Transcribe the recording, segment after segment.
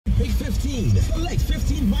Pick 15. Select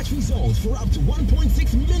 15 match results for up to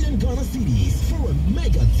 1.6 million Ghana cedis for a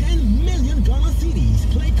mega 10 million Ghana cedis.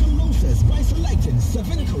 Play Colossus by selecting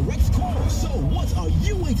 7 correct scores. So what are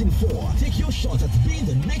you waiting for? Take your shot at being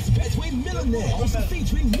the next Betway millionaire. Also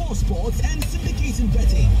featuring more sports and syndication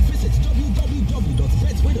betting. Visit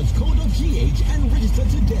www.betway.co.gh and register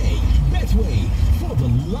today. Betway, for the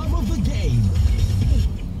love of the game.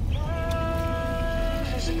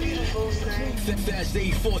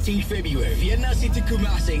 Thursday, 14 February, Vienna City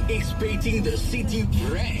Kumasi is painting the city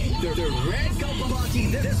red. The Red Cup Party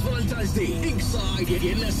this Valentine's Day inside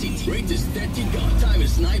Vienna City. Rate is 30 gun, time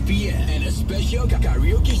is 9 p.m. and a special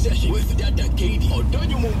karaoke session with Dada Katie or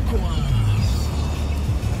Donyo Munkwa.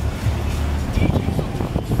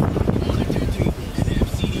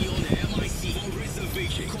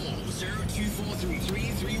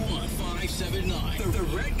 The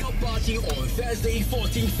Red Cup Party on Thursday,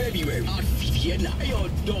 14 February at Vienna. Yo,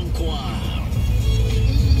 don't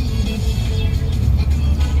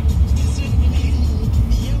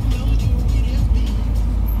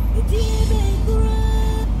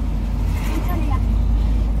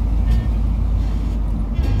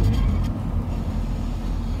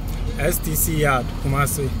STC yard,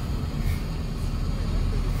 Kumasi.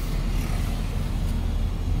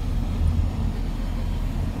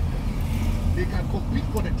 They can compete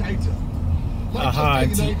for the title. Aha,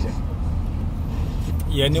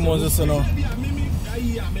 yeah, ni monzo sono.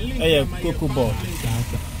 Kuku board.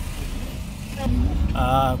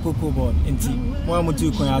 Kuku board. Inti. Mwa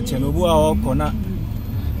mutu konya cheno. Obu awo kona.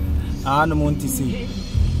 No monti si.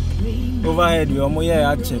 Overhead we omo ye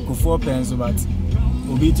ache kufuo penso but.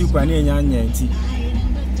 Obi tu kwani enyanya nti.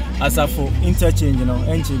 Asafo interchange no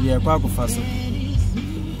enche bi Kwaku faso.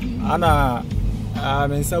 Ana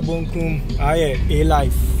mensa bonkum aye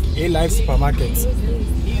A Life supermarket.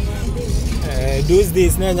 Those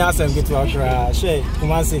days na nya asem get to Accra share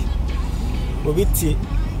Kumasi. Obi ti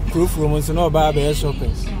proof room so no ba be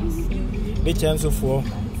shopping. Be chance for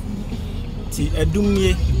ti Adum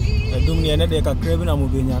nie na de kakra bi na mo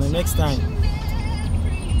be nya next time.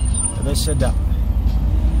 Be sheda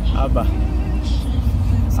aba.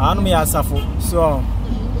 Anu me Asafo so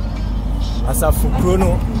Asafo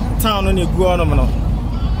chrono town no gu on no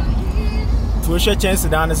to share chance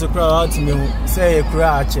down as a crowd out me say a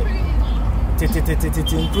crowd check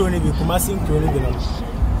improve ni bi Kumasi improve ni bi no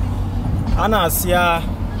ana asia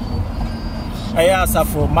aya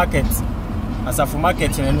Asafo market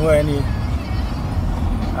no any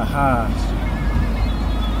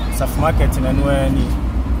Asafo market no any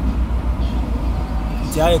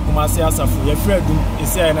tiaye Kumasi Asafo ye Adum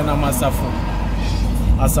ese na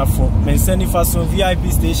Asafo menseni fason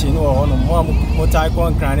VIP station no ho no mo tai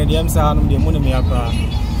kon kran ne dem sa no de mu ne me akra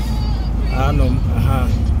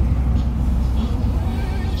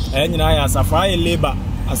nyina ya Asafo aye labor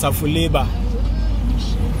Asafo labor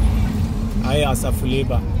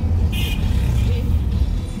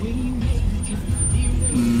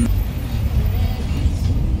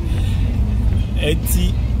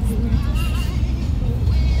eti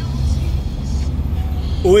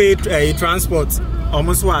transport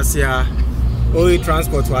almost was here.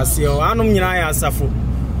 Transport was here. Anum nyina ya Asafo.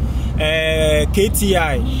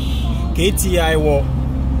 KTI wo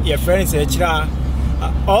your friends echira.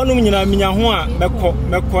 Anum nyina minya ho a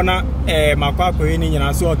mekọ na Kwaku ni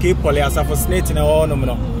nyina so okay pole Asafo snake na onum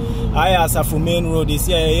no. Aya Asafo main road is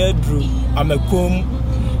here Drew Amakom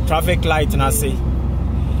traffic light na say.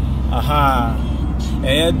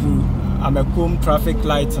 Drew Amakom traffic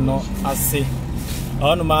light no ase.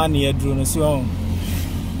 On man here Drew no so.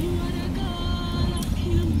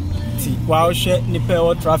 Wow, shit,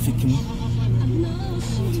 nipple traffic.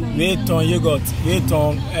 Wait on yogurt, wait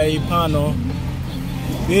on a panel,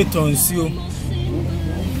 wait on seal.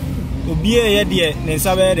 Obi a dear,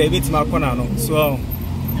 Nesabe, a bit Maconano. So,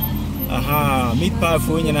 meat pie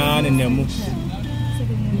for you and them.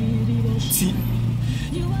 See,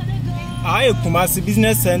 I Kumasi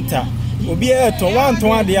Business Center. Obi a to 1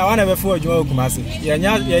 day, I never for Joe Kumasi.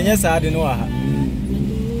 Yes, I didn't know.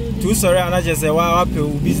 Too sorry, and I just say, wow,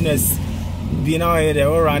 business. Be now here,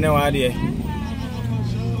 all right now, idea.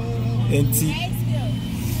 And tea,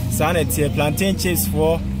 sanity, plantain chips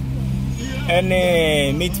for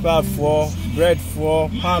any meat pie for bread for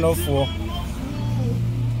pan of for.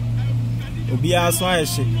 Obi a swan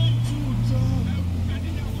shit.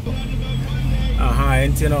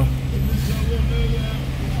 And you know,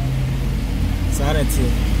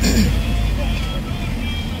 sanity.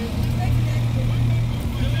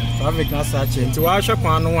 Traffic not such into our shop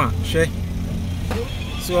on one, she.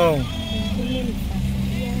 So,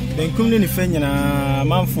 then come in the fenya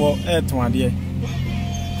man for air to one dear.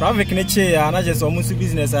 Traffic niche ya na just almost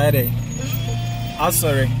business ahead. I'm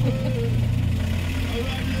sorry.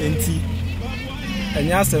 Enti.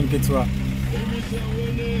 Enya sem ketwa.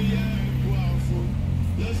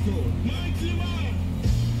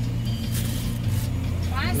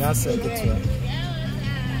 Enya sem ketwa.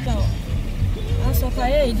 So, Asafo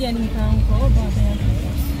ye idi ani kan ko ba ba.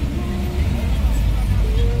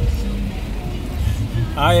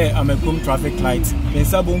 I'm a kum traffic light. In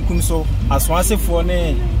Sabunkum so as once for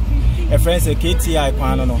ne a friend say KTI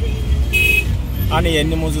Pano. And the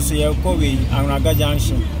animals say Kobe Anloga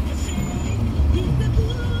Junction.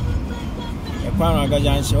 A Anloga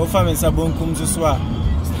Junction. Offer in Sabunkum so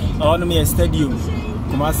on me a stadium,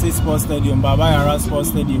 Kumasi Sports Stadium, Baba Yara Sports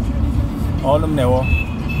Stadium. All of them never.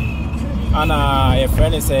 And a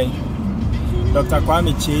friend say Dr.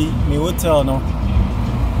 Kwame Chi, me hotel no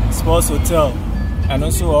sports hotel. And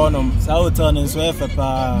also on hotel and so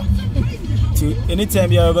to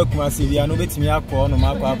anytime you ever come see I know bet me akọ no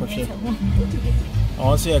ma akọ ahwehwe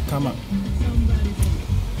also e kama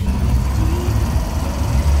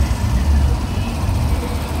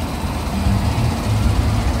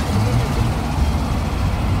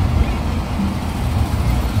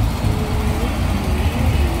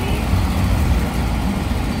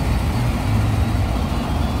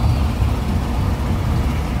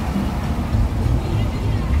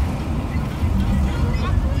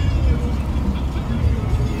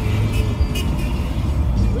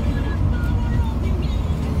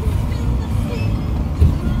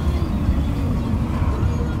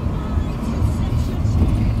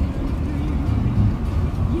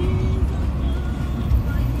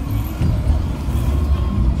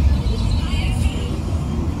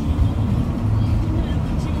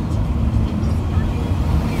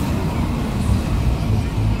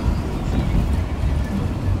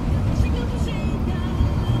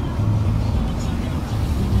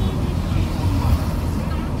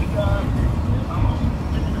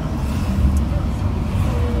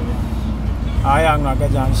Anloga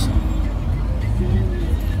Junction.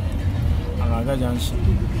 Anloga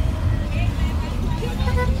Junction.